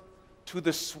impervious to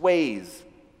the sways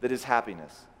that is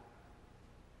happiness.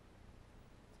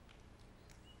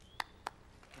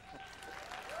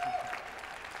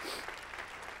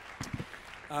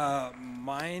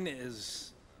 Mine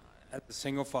is, as a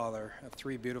single father of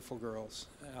 3 beautiful girls,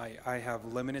 I have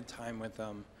limited time with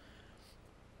them.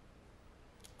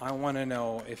 I want to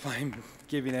know if I'm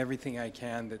giving everything I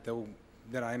can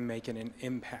that I'm making an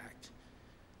impact.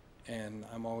 And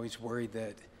I'm always worried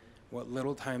that what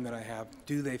little time that I have,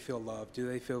 do they feel love? Do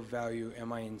they feel value?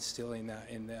 Am I instilling that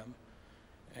in them?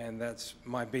 And that's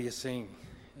my biggest thing,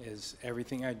 is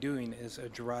everything I'm doing is a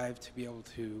drive to be able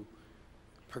to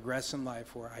progress in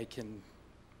life where I can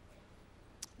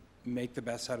make the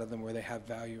best out of them, where they have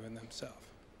value in themselves.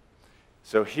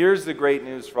 So here's the great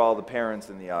news for all the parents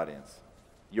in the audience.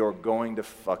 You're going to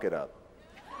fuck it up.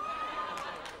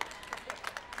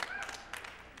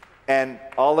 And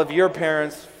all of your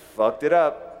parents fucked it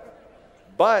up.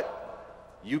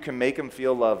 But you can make them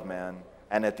feel loved, man.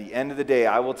 And at the end of the day,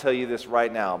 I will tell you this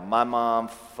right now. My mom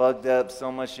fucked up so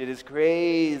much shit, it's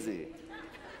crazy.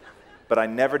 But I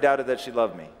never doubted that she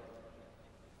loved me.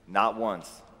 Not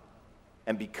once.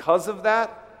 And because of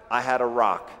that, I had a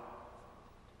rock.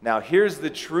 Now, here's the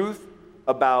truth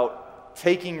about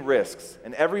taking risks.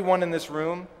 And everyone in this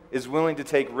room is willing to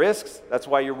take risks. That's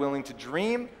why you're willing to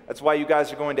dream. That's why you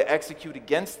guys are going to execute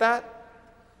against that.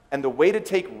 And the way to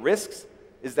take risks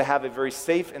is to have a very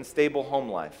safe and stable home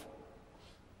life.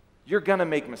 You're going to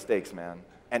make mistakes, man.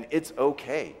 And it's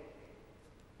okay.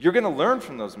 You're going to learn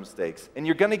from those mistakes, and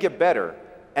you're going to get better.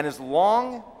 And as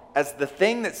long as the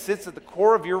thing that sits at the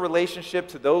core of your relationship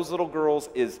to those little girls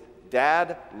is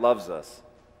Dad loves us,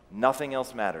 nothing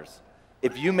else matters.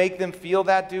 If you make them feel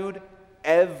that, dude,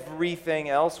 everything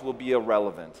else will be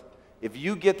irrelevant. If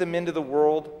you get them into the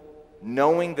world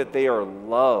knowing that they are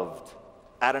loved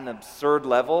at an absurd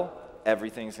level,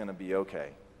 everything's going to be okay.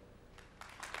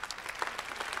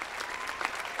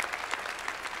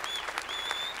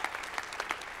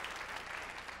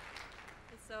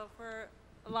 So for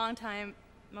a long time,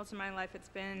 most of my life, it's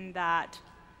been that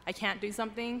I can't do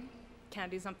something.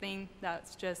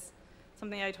 That's just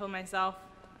something I told myself,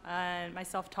 and my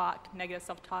self-talk, negative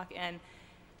self-talk. And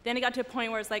then it got to a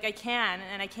point where it's like, I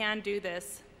can do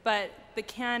this. But the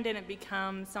can didn't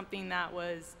become something that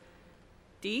was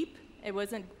deep. It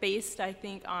wasn't based, I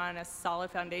think, on a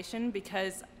solid foundation,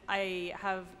 because I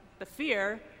have the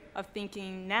fear of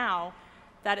thinking now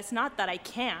that it's not that I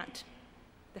can't.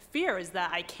 The fear is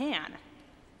that I can.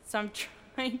 So I'm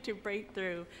trying to break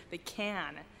through the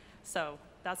can. So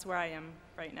that's where I am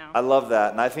right now. I love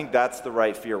that, and I think that's the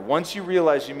right fear. Once you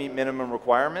realize you meet minimum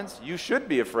requirements, you should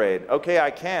be afraid. Okay,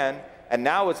 I can, and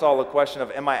now it's all a question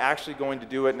of, am I actually going to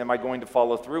do it, and am I going to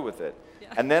follow through with it?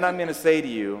 Yeah. And then I'm going to say to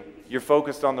you, you're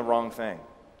focused on the wrong thing.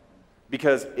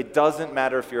 Because it doesn't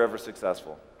matter if you're ever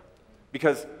successful.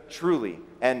 Because truly,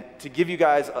 and to give you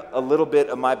guys a little bit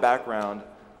of my background,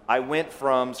 I went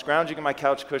from scrounging in my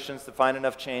couch cushions to find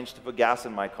enough change to put gas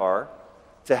in my car,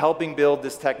 to helping build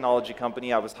this technology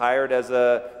company. I was hired as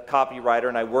a copywriter,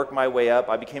 and I worked my way up.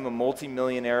 I became a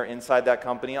multi-millionaire inside that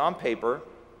company on paper,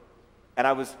 and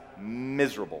I was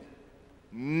miserable.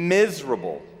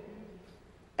 Miserable.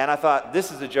 And I thought,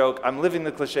 this is a joke. I'm living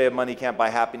the cliche of money can't buy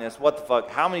happiness. What the fuck?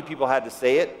 How many people had to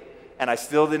say it, and I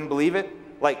still didn't believe it?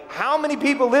 Like, how many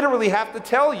people literally have to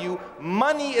tell you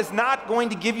money is not going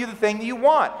to give you the thing that you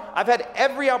want? I've had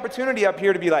every opportunity up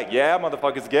here to be like, yeah,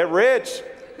 motherfuckers, get rich.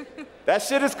 That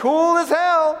shit is cool as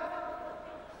hell.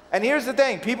 And here's the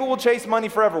thing. People will chase money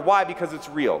forever. Why? Because it's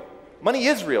real. Money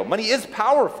is real. Money is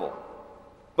powerful.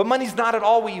 But money's not at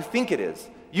all what you think it is.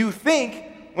 You think,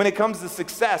 when it comes to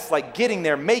success, like getting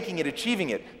there, making it,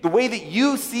 achieving it, the way that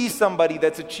you see somebody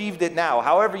that's achieved it now,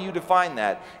 however you define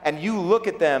that, and you look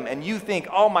at them and you think,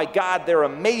 oh my God, they're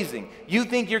amazing. You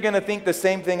think you're going to think the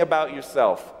same thing about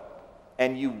yourself,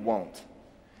 and you won't.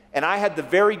 And I had the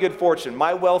very good fortune.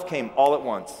 My wealth came all at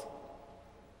once.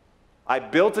 I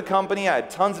built a company. I had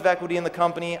tons of equity in the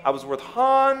company. I was worth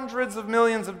hundreds of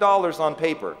millions of dollars on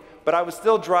paper. But I was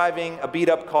still driving a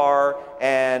beat-up car,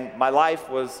 and my life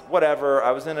was whatever.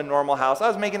 I was in a normal house. I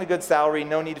was making a good salary.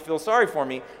 No need to feel sorry for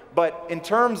me. But in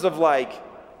terms of like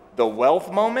the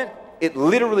wealth moment, it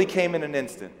literally came in an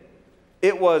instant.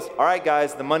 It was, all right,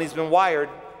 guys, the money's been wired,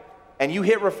 and you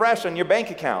hit refresh on your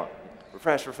bank account.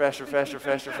 Refresh, refresh, refresh,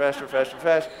 refresh, refresh, refresh,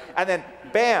 refresh. And then,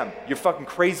 bam, you're fucking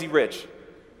crazy rich.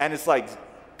 And it's like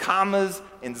commas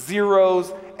and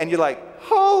zeros, and you're like,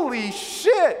 holy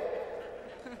shit.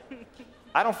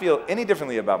 I don't feel any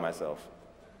differently about myself.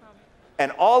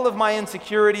 And all of my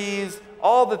insecurities,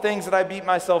 all the things that I beat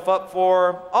myself up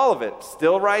for, all of it,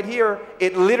 still right here.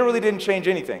 It literally didn't change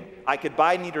anything. I could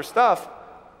buy neater stuff,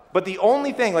 but the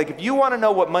only thing, like if you want to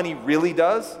know what money really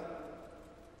does,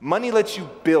 money lets you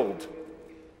build.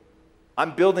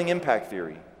 I'm building impact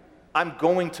theory. I'm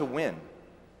going to win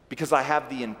because I have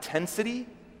the intensity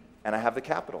and I have the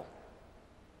capital.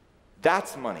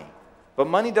 That's money. But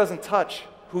money doesn't touch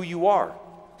who you are.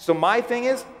 So my thing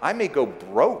is, I may go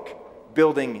broke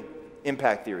building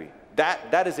impact theory.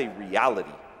 That is a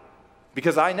reality.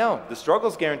 Because I know the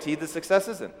struggle's guaranteed, the success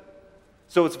isn't.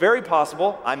 So it's very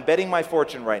possible, I'm betting my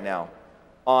fortune right now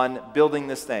on building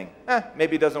this thing.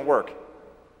 Maybe it doesn't work.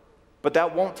 But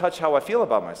that won't touch how I feel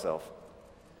about myself.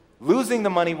 Losing the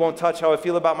money won't touch how I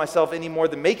feel about myself any more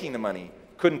than making the money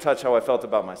couldn't touch how I felt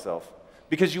about myself.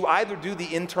 Because you either do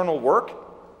the internal work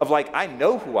of like, I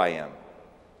know who I am.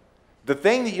 The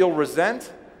thing that you'll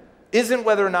resent isn't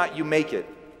whether or not you make it.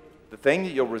 The thing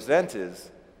that you'll resent is,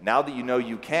 now that you know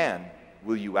you can,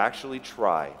 will you actually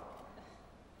try?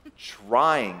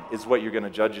 Trying is what you're going to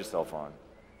judge yourself on.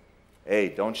 Hey,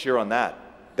 don't cheer on that.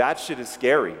 That shit is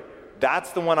scary.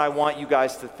 That's the one I want you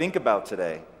guys to think about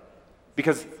today.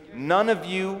 Because none of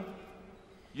you,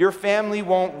 your family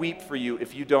won't weep for you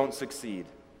if you don't succeed.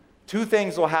 Two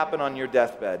things will happen on your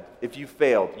deathbed if you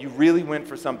failed. You really went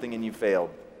for something and you failed.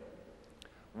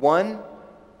 One,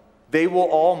 they will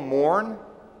all mourn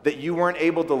that you weren't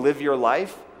able to live your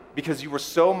life because you were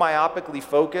so myopically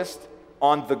focused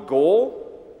on the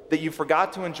goal that you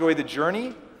forgot to enjoy the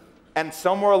journey, and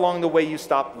somewhere along the way you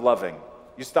stopped loving.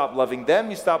 You stopped loving them,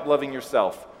 you stopped loving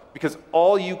yourself, because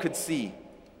all you could see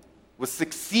was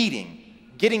succeeding,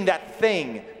 getting that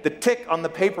thing, the tick on the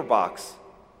paper box,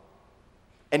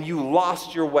 and you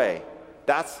lost your way.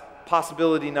 That's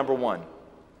possibility number one.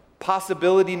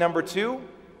 Possibility number two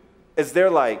is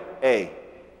they're like, hey,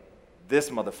 this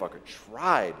motherfucker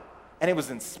tried, and it was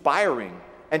inspiring.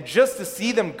 And just to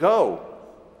see them go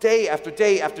day after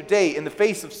day after day in the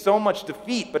face of so much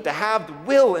defeat, but to have the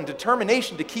will and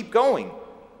determination to keep going.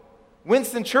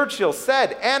 Winston Churchill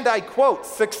said, and I quote,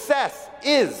 "Success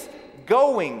is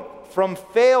going from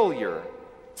failure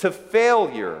to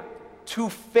failure to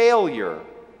failure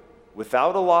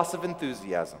without a loss of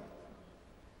enthusiasm."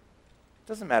 It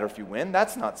doesn't matter if you win,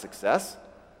 that's not success.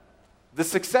 The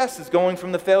success is going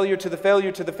from the failure to the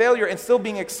failure to the failure and still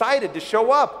being excited to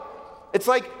show up. It's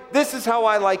like, this is how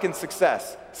I liken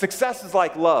success. Success is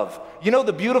like love. You know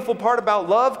the beautiful part about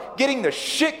love? Getting the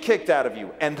shit kicked out of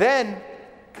you and then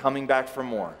coming back for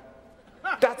more.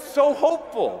 That's so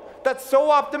hopeful. That's so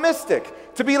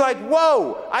optimistic. To be like,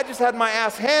 whoa, I just had my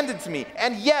ass handed to me,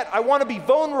 and yet I want to be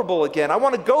vulnerable again. I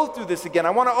want to go through this again. I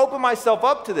want to open myself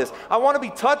up to this. I want to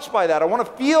be touched by that. I want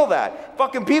to feel that.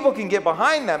 Fucking people can get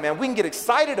behind that, man. We can get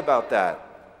excited about that.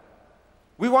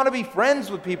 We want to be friends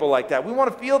with people like that. We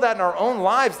want to feel that in our own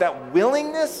lives, that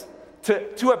willingness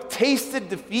to have tasted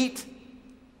defeat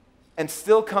and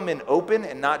still come in open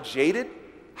and not jaded.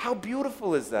 How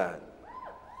beautiful is that?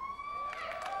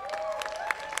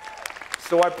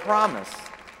 So I promise,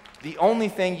 the only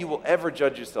thing you will ever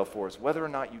judge yourself for is whether or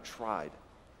not you tried.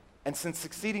 And since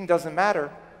succeeding doesn't matter,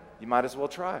 you might as well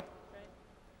try. Right.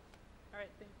 All right,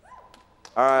 thanks.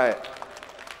 All right.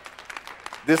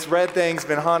 This red thing's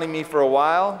been haunting me for a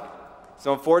while,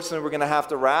 so unfortunately we're going to have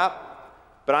to wrap.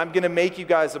 But I'm going to make you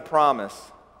guys a promise.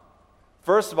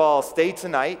 First of all, stay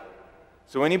tonight.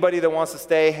 So anybody that wants to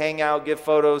stay, hang out, get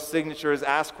photos, signatures,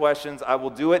 ask questions, I will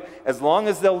do it. As long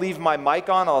as they'll leave my mic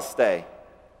on, I'll stay.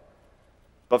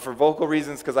 But for vocal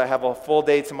reasons, because I have a full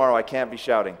day tomorrow, I can't be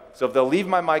shouting. So if they'll leave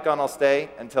my mic on, I'll stay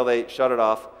until they shut it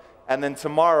off. And then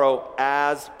tomorrow,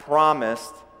 as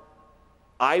promised,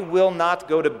 I will not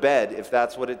go to bed if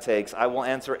that's what it takes. I will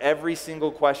answer every single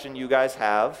question you guys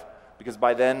have, because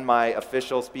by then my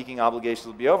official speaking obligations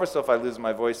will be over, so if I lose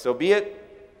my voice, so be it.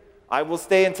 I will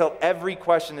stay until every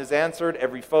question is answered,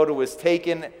 every photo is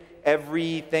taken,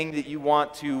 everything that you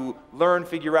want to learn,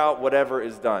 figure out, whatever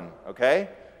is done, okay?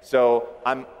 So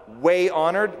I'm way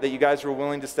honored that you guys were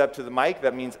willing to step to the mic.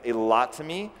 That means a lot to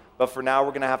me. But for now, we're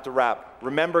going to have to wrap.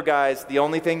 Remember, guys, the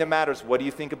only thing that matters, what do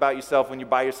you think about yourself when you're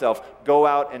by yourself? Go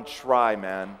out and try,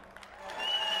 man.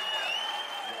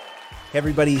 Hey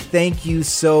everybody, thank you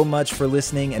so much for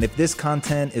listening. And if this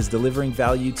content is delivering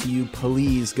value to you,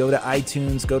 please go to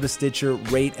iTunes, go to Stitcher,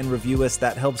 rate and review us.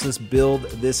 That helps us build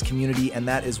this community, and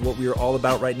that is what we are all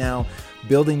about right now.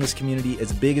 Building this community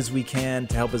as big as we can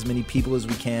to help as many people as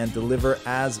we can, deliver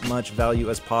as much value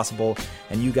as possible.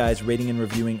 And you guys rating and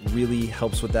reviewing really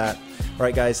helps with that. All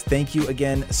right, guys, thank you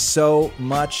again so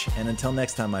much. And until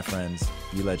next time, my friends,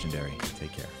 be legendary.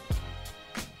 Take care.